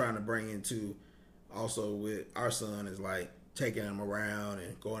that's what I'm trying to bring into also with our son, is like taking him around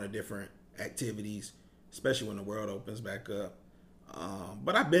and going to different activities, especially when the world opens back up.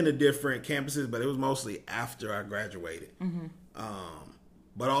 But I've been to different campuses, but it was mostly after I graduated.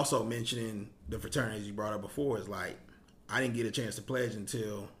 But also mentioning the fraternities you brought up before is like, I didn't get a chance to pledge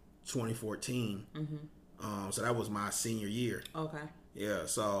until 2014. So that was my senior year. Okay. Yeah,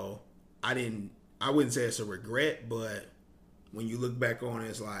 so I wouldn't say it's a regret, but when you look back on it,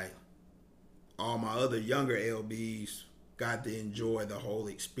 it's like all my other younger LBs got to enjoy the whole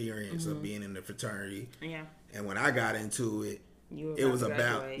experience of being in the fraternity. Yeah. And when I got into it, it was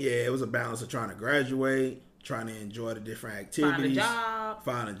a balance of trying to graduate, trying to enjoy the different activities,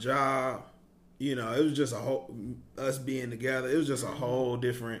 find a job. It was just us being together. It was just a whole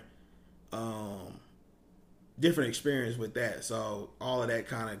different experience with that. So all of that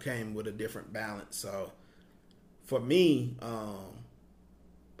kind of came with a different balance. So for me,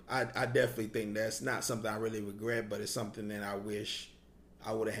 I definitely think that's not something I really regret, but it's something that I wish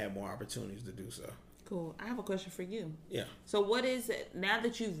I would have had more opportunities to do so. Cool. I have a question for you. Yeah. So what is it, now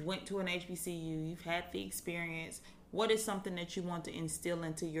that you've went to an HBCU, you've had the experience, what is something that you want to instill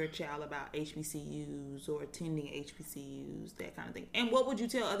into your child about HBCUs or attending HBCUs, that kind of thing? And what would you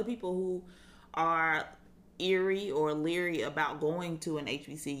tell other people who are eerie or leery about going to an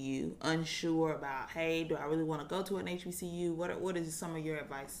HBCU, unsure about, hey, do I really want to go to an HBCU? What is some of your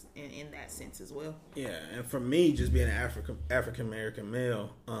advice in that sense as well? Yeah, and for me, just being an African American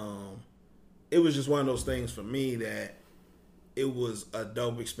male, it was just one of those things for me that it was a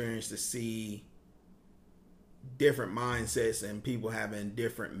dope experience to see different mindsets and people having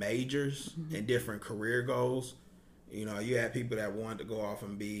different majors and different career goals. You know, you had people that wanted to go off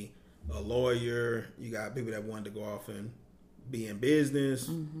and be a lawyer. You got people that wanted to go off and be in business,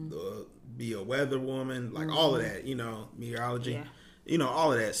 be a weather woman, like all of that, you know, meteorology, you know,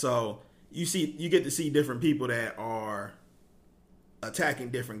 all of that. So you get to see different people that are attacking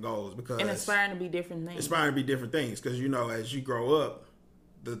different goals because and aspiring to be different things. Because, you know, as you grow up,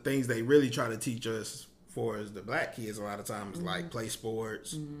 the things they really try to teach us for as the black kids a lot of times like play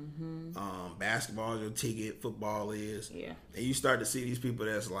sports, basketball is your ticket, football is, and you start to see these people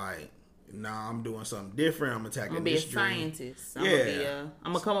that's like, nah, I'm doing something different. I'm attacking. I'm gonna be a scientist. I'm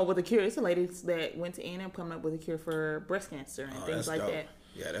gonna come up with a cure. It's a lady that went to A&M coming up with a cure for breast cancer and things like that.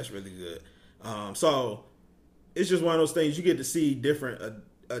 Yeah, that's really good. So it's just one of those things you get to see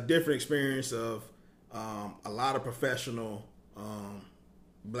a different experience of a lot of professional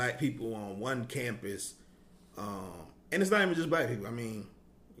black people on one campus, and it's not even just black people. I mean,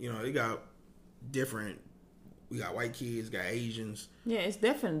 you know, they got different. We got white kids, got Asians. Yeah, it's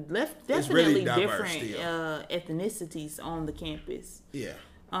definitely really different ethnicities on the campus. Yeah.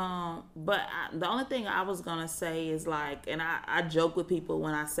 But the only thing I was gonna say is like, and I joke with people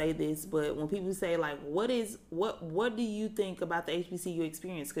when I say this, but when people say like, what do you think about the HBCU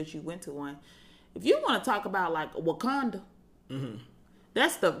experience because you went to one? If you want to talk about like Wakanda,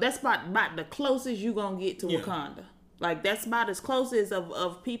 that's about the closest you gonna get to Wakanda. Like that's about as close as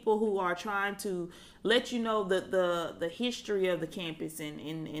of people who are trying to let you know the history of the campus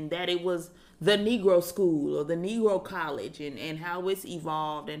and that it was the Negro school or the Negro college and how it's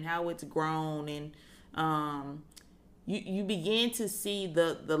evolved and how it's grown and you begin to see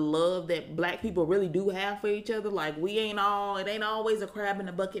the love that black people really do have for each other. Like it ain't always a crab in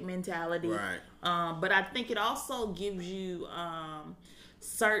the bucket mentality. Right. But I think it also gives you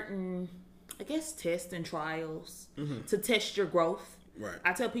certain, I guess, tests and trials to test your growth. Right.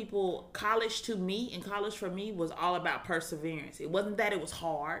 I tell people college for me was all about perseverance. It wasn't that it was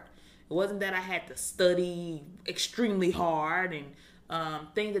hard. It wasn't that I had to study extremely hard and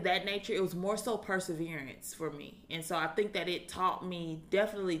things of that nature. It was more so perseverance for me. And so I think that it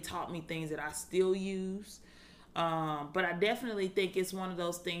definitely taught me things that I still use. But I definitely think it's one of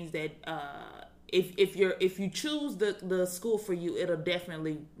those things that if you choose the school for you, it'll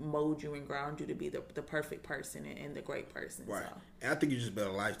definitely mold you and ground you to be the perfect person and the great person. Right. So. And I think you just build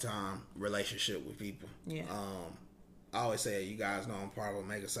a lifetime relationship with people. Yeah. I always say, you guys know I'm part of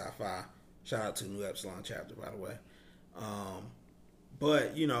Omega Psi Phi. Shout out to New Epsilon chapter, by the way.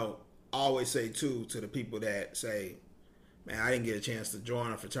 But, you know, I always say, too, to the people that say, man, I didn't get a chance to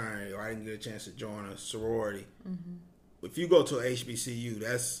join a fraternity or I didn't get a chance to join a sorority. If you go to a HBCU,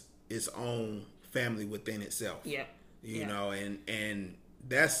 that's its own family within itself. Yep. You know, and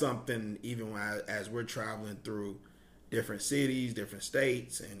that's something even as we're traveling through different cities, different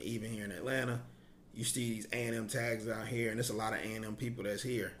states, and even here in Atlanta, you see these A&M tags out here, and there's a lot of A&M people that's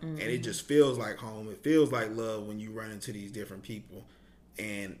here. And it just feels like home. It feels like love when you run into these different people.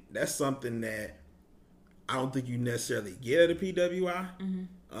 And that's something that I don't think you necessarily get at a PWI.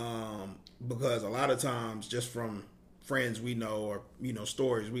 Because a lot of times, just from friends we know or, you know,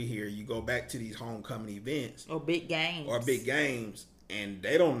 stories we hear, you go back to these homecoming events. Or big games. And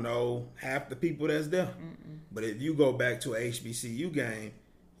they don't know half the people that's there. But if you go back to a HBCU game,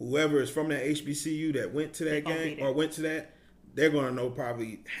 whoever is from that HBCU that went to that game or went to that, they're going to know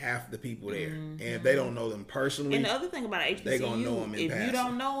probably half the people there. And if they don't know them personally, and the other thing about HBCU, they're going to know them in if passing. you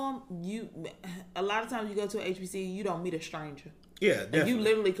don't know them, a lot of times you go to a HBCU, you don't meet a stranger. Yeah, definitely. And you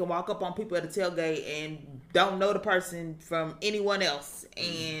literally can walk up on people at a tailgate and don't know the person from anyone else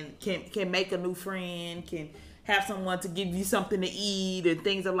and can make a new friend, can have someone to give you something to eat and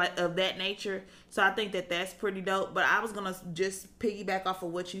things of that nature. So I think that that's pretty dope. But I was going to just piggyback off of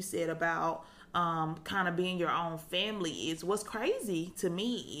what you said about kind of being your own family. Is what's crazy to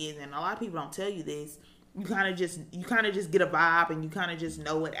me is, and a lot of people don't tell you this, you kind of just get a vibe and you kind of just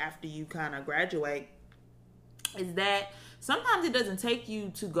know it after you kind of graduate, is that sometimes it doesn't take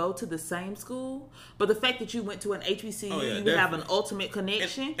you to go to the same school, but the fact that you went to an HBCU, you have an ultimate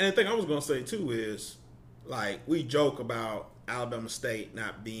connection. And the thing I was going to say too is, like, we joke about Alabama State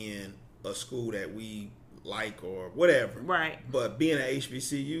not being a school that we like or whatever. Right. But being at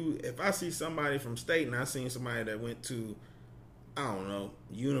HBCU, if I see somebody from State and I seen somebody that went to I don't know,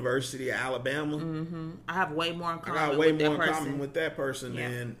 University of Alabama. I have way more in I common got way with that more in person. common with that person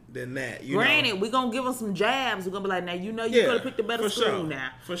Yeah. than that. Granted, we're going to give them some jabs. We're going to be like, now, you could have picked a better for school sure. now.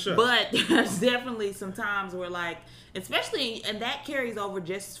 For sure. But there's definitely some times where, like, especially, and that carries over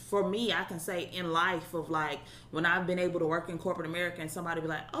just for me, I can say, in life of, like, when I've been able to work in corporate America and somebody be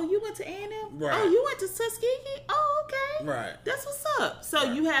like, oh, you went to A&M? Right. Oh, you went to Tuskegee? Oh, okay. Right. That's what's up.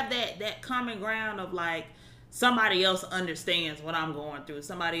 So you have that common ground of, like, somebody else understands what I'm going through.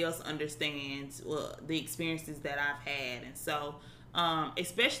 Somebody else understands the experiences that I've had. And so,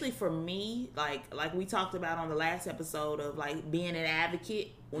 especially for me, like we talked about on the last episode of, like, being an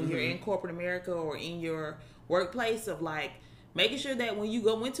advocate when you're in corporate America or in your workplace, of, like, making sure that when you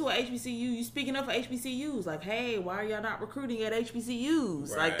go into a HBCU, you speaking up for HBCUs. Like, hey, why are y'all not recruiting at HBCUs?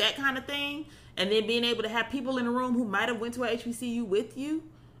 Right. Like, that kind of thing. And then being able to have people in the room who might have went to a HBCU with you.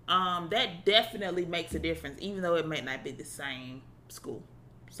 That definitely makes a difference, even though it may not be the same school.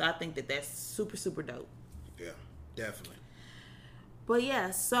 So I think that's super, super dope. Yeah, definitely. But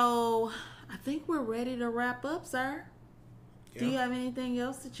yeah, so I think we're ready to wrap up, sir. Yeah. Do you have anything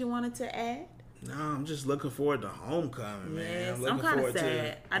else that you wanted to add? No, I'm just looking forward to homecoming, man. Yes, looking I'm kind of forward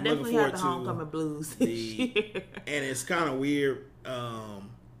sad. I I'm definitely looking had the forward to homecoming blues this year. And it's kind of weird.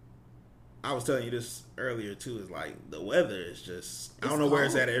 I was telling you this earlier too. Is like the weather is just, I don't know where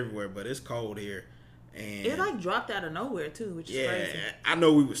it's at everywhere, but it's cold here. And It like dropped out of nowhere too, which is crazy. I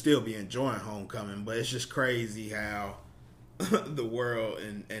know we would still be enjoying homecoming, but it's just crazy how the world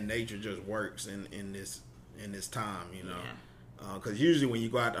and nature just works in this time, you know. Because usually when you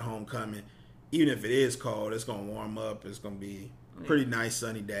go out to homecoming, even if it is cold, it's gonna warm up. It's gonna be a pretty nice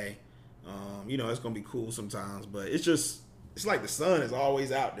sunny day. You know, it's gonna be cool sometimes, but it's like the sun is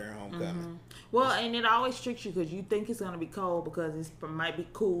always out during homecoming. Well, and it always tricks you because you think it's going to be cold because it might be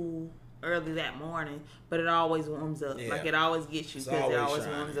cool early that morning, but it always warms up. Yeah. Like, it always gets you because it always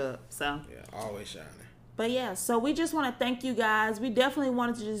warms up. So Yeah, always shining. But yeah, so we just want to thank you guys. We definitely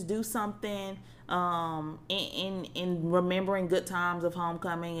wanted to just do something in remembering good times of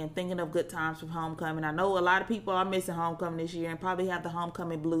homecoming and thinking of good times from homecoming. I know a lot of people are missing homecoming this year and probably have the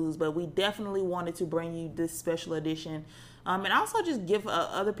homecoming blues, but we definitely wanted to bring you this special edition. And also just give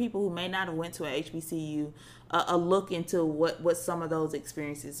other people who may not have went to a HBCU a look into what some of those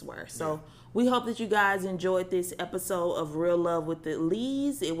experiences were. So we hope that you guys enjoyed this episode of Real Love with the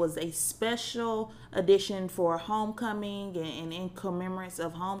Lees. It was a special edition for homecoming and in commemorance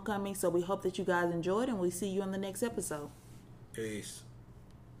of homecoming. So we hope that you guys enjoyed, and we'll see you on the next episode. Peace.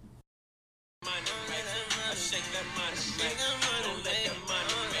 Shake that money, make. Don't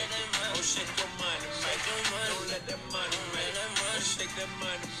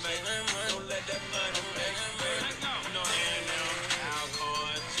let that money make. You know, A&M,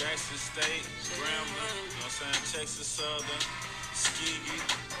 Alcorn, Jackson State, Grambling, you know what I'm saying? Texas Southern, Tuskegee,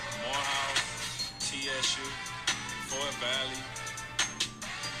 Morehouse, TSU, Fort Valley. You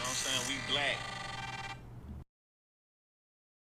know what I'm saying? We black.